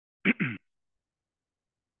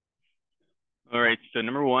All right, so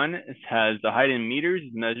number one has the height in meters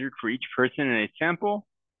is measured for each person in a sample.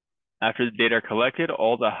 After the data are collected,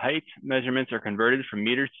 all the height measurements are converted from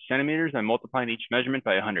meters to centimeters and multiplying each measurement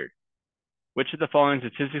by 100. Which of the following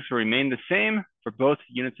statistics will remain the same for both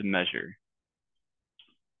units of measure?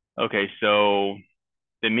 Okay, so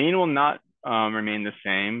the mean will not remain the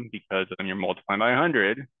same because you're multiplying by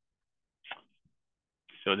 100.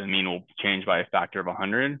 So the mean will change by a factor of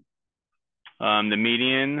 100. The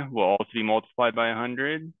median will also be multiplied by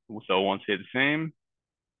 100, so it won't stay the same.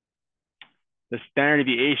 The standard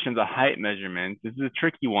deviation of the height measurement, this is a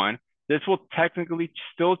tricky one. This will technically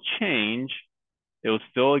still change. It will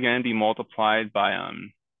still, again, be multiplied by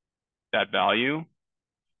that value.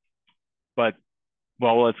 But,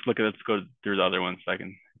 well, let's go through the other ones so I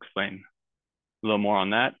can explain a little more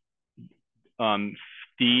on that.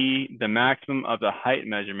 The maximum of the height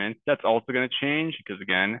measurement, that's also going to change because,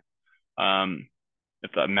 again,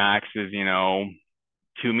 if the max is,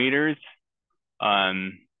 2 meters,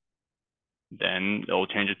 then it will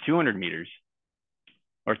change to 200 meters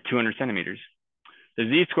or 200 centimeters. The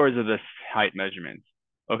z-scores of the height measurements.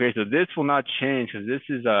 Okay, so this will not change because this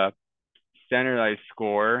is a standardized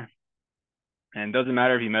score. And it doesn't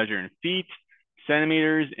matter if you measure in feet,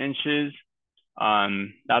 centimeters, inches.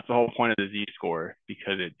 That's the whole point of the z-score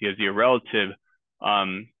because it gives you a relative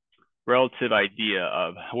idea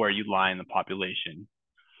of where you lie in the population.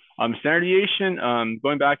 Standard deviation,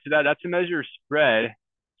 going back to that, that's a measure of spread.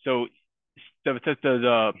 So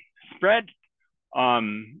the spread,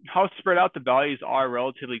 how spread out the values are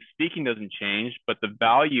relatively speaking doesn't change, but the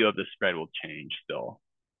value of the spread will change still.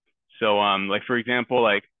 So like for example,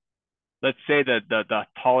 like let's say that the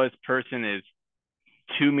tallest person is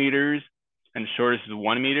 2 meters and the shortest is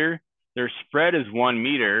 1 meter. Their spread is 1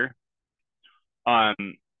 meter.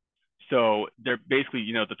 So they're basically,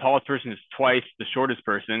 the tallest person is twice the shortest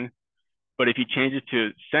person. But if you change it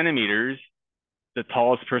to centimeters, the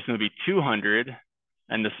tallest person will be 200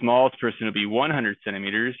 and the smallest person will be 100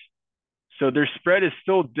 centimeters. So their spread is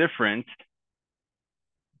still different,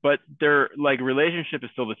 but their relationship is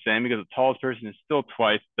still the same because the tallest person is still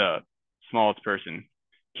twice the smallest person.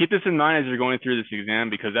 Keep this in mind as you're going through this exam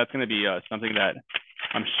because that's going to be something that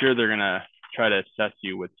I'm sure they're going to try to assess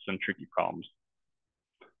you with some tricky problems.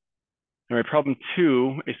 All right, problem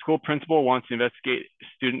 2, a school principal wants to investigate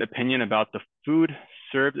student opinion about the food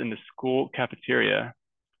served in the school cafeteria.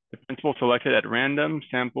 The principal selected at random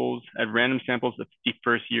samples of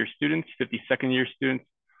 51st year students, 52nd year students,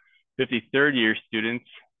 53rd year students,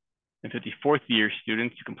 and 54th year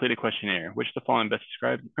students to complete a questionnaire. Which of the following best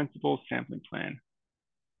describes the principal's sampling plan?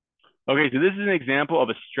 Okay, so this is an example of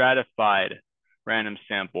a stratified random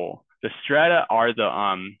sample. The strata are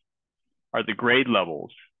the grade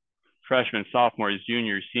levels. Freshmen, sophomores,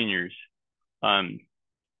 juniors, seniors,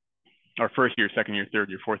 or first year, second year, third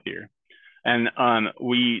year, fourth year. And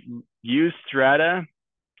we use strata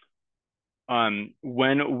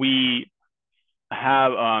when we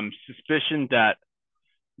have suspicion that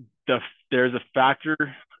there's a factor,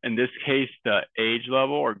 in this case, the age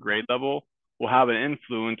level or grade level will have an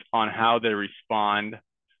influence on how they respond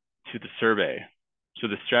to the survey. So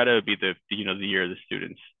the strata would be the year of the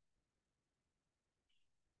students.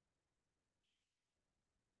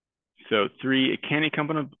 So 3, a candy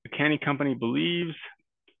company believes,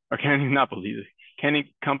 or candy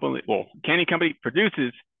company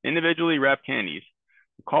produces individually wrapped candies.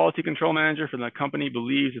 The quality control manager for the company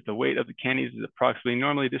believes that the weight of the candies is approximately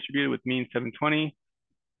normally distributed with mean 720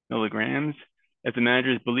 milligrams. If the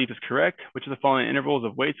manager's belief is correct, which of the following intervals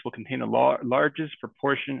of weights will contain the largest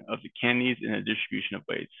proportion of the candies in a distribution of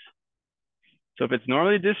weights? So if it's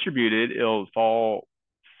normally distributed, it'll fall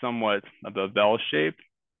somewhat of a bell shape.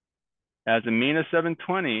 As a mean of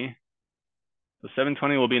 720, so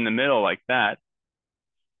 720 will be in the middle like that.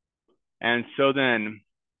 And so then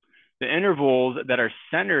the intervals that are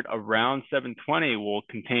centered around 720 will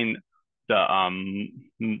contain the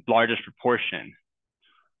largest proportion.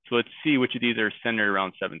 So let's see which of these are centered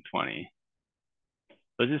around 720.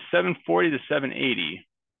 So this is 740 to 780.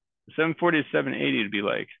 740 to 780 would be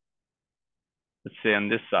like, let's say on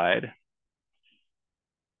this side.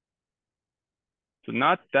 So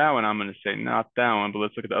not that one, I'm going to say not that one, but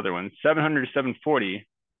let's look at the other one. 700 to 740.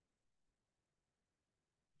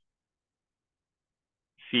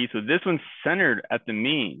 See, so this one's centered at the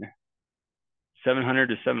mean, 700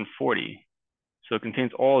 to 740. So it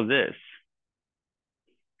contains all of this.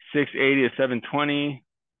 680 to 720.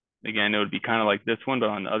 Again, it would be kind of like this one, but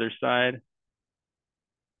on the other side.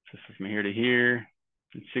 So from here to here,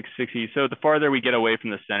 660. So the farther we get away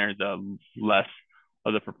from the center, the less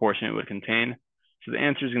of the proportion it would contain. So the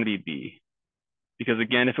answer is going to be B. because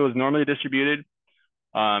again, if it was normally distributed,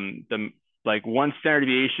 the like one standard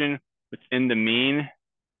deviation within the mean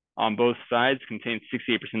on both sides contains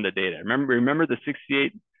 68% of the data. Remember the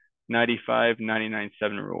 68, 95, 99,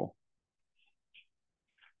 7 rule.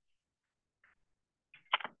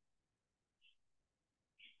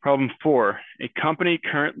 Problem 4, a company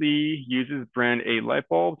currently uses brand A light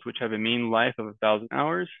bulbs, which have a mean life of 1,000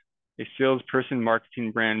 hours. A salesperson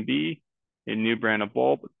marketing brand B, a new brand of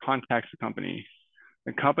bulb, contacts the company.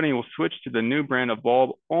 The company will switch to the new brand of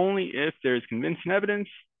bulb only if there is convincing evidence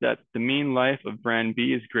that the mean life of brand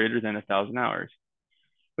B is greater than 1,000 hours.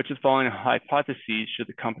 Which of the following hypotheses should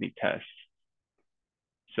the company test?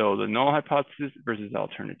 So the null hypothesis versus the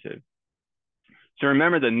alternative. So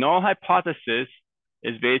remember, the null hypothesis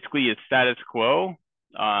is basically a status quo.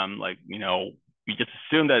 Like, you know, we just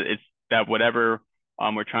assume that it's that whatever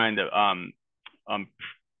we're trying to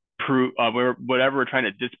prove, whatever we're trying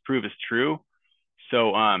to disprove is true.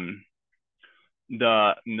 So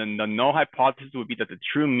the null hypothesis would be that the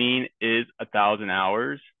true mean is 1,000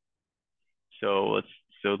 hours. So let's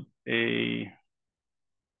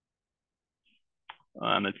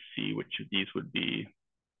see which of these would be.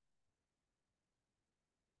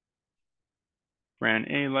 Brand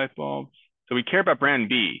A light bulbs. So we care about brand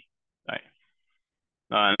B, right?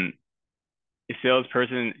 A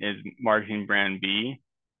salesperson is marketing brand B.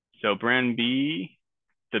 So brand B,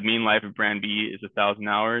 the mean life of brand B is 1,000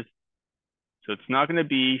 hours. So it's not going to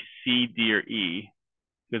be C, D, or E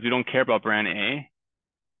because we don't care about brand A.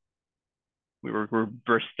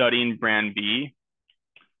 We're studying brand B.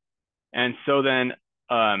 And so then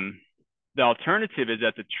the alternative is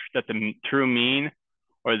that the true mean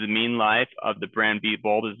or the mean life of the brand B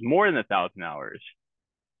bulb is more than 1,000 hours.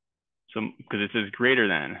 So because this is greater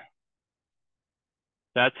than.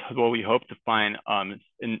 That's what we hope to find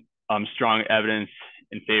strong evidence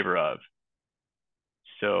in favor of.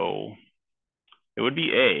 So it would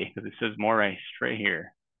be A because it says more right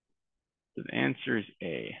here. So the answer is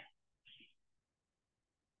A.